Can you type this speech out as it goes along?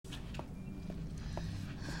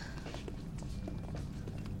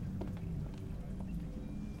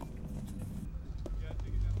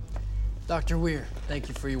Dr. Weir, thank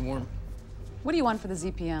you for your warm... What do you want for the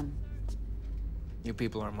ZPM? You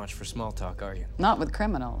people aren't much for small talk, are you? Not with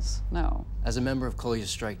criminals, no. As a member of Kolya's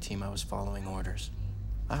strike team, I was following orders.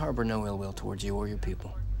 I harbor no ill will towards you or your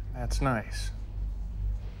people. That's nice.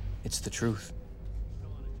 It's the truth.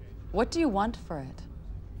 What do you want for it?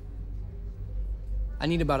 I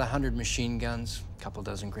need about 100 machine guns, a couple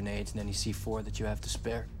dozen grenades, and any C4 that you have to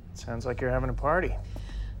spare. Sounds like you're having a party.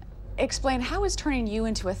 Explain, how is turning you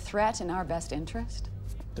into a threat in our best interest?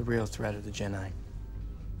 The real threat are the Jedi.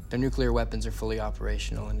 Their nuclear weapons are fully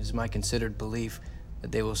operational, and it is my considered belief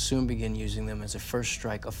that they will soon begin using them as a first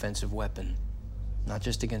strike offensive weapon. Not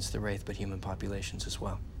just against the Wraith, but human populations as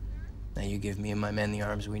well. Now you give me and my men the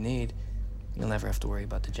arms we need, you'll never have to worry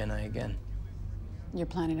about the Jedi again. You're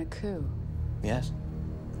planning a coup. Yes,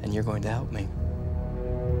 and you're going to help me.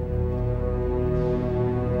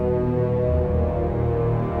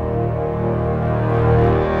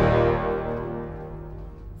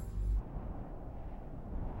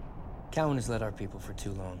 Cowan has led our people for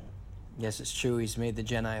too long. Yes, it's true, he's made the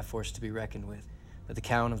Jedi a force to be reckoned with, but the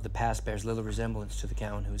Cowan of the past bears little resemblance to the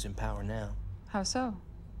Cowan who's in power now. How so?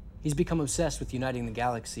 He's become obsessed with uniting the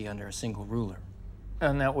galaxy under a single ruler.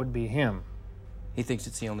 And that would be him. He thinks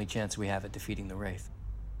it's the only chance we have at defeating the Wraith.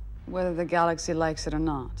 Whether the galaxy likes it or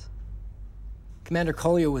not. Commander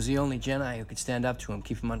Kolya was the only Jedi who could stand up to him,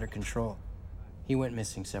 keep him under control. He went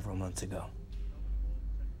missing several months ago.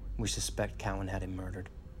 We suspect Cowan had him murdered.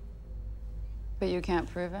 But you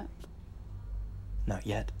can't prove it? Not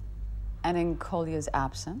yet. And in Kolya's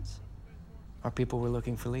absence? Our people were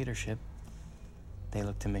looking for leadership. They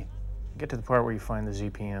looked to me. Get to the part where you find the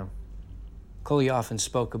ZPM. Kolya often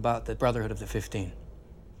spoke about the Brotherhood of the 15.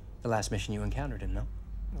 The last mission you encountered him, no?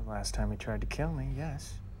 The last time he tried to kill me,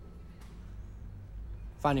 yes.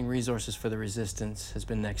 Finding resources for the Resistance has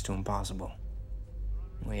been next to impossible.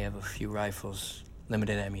 We have a few rifles,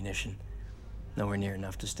 limited ammunition, nowhere near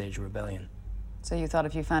enough to stage a rebellion. So you thought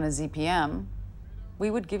if you found a ZPM, we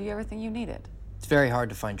would give you everything you needed? It's very hard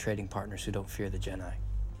to find trading partners who don't fear the Jedi.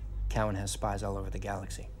 Cowan has spies all over the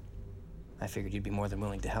galaxy. I figured you'd be more than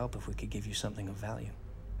willing to help if we could give you something of value.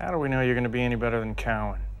 How do we know you're going to be any better than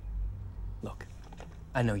Cowan? Look,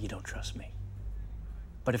 I know you don't trust me.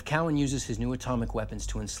 But if Cowan uses his new atomic weapons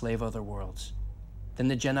to enslave other worlds, then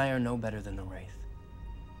the Jedi are no better than the Wraith.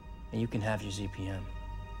 And you can have your ZPM.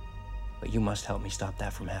 But you must help me stop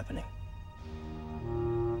that from happening.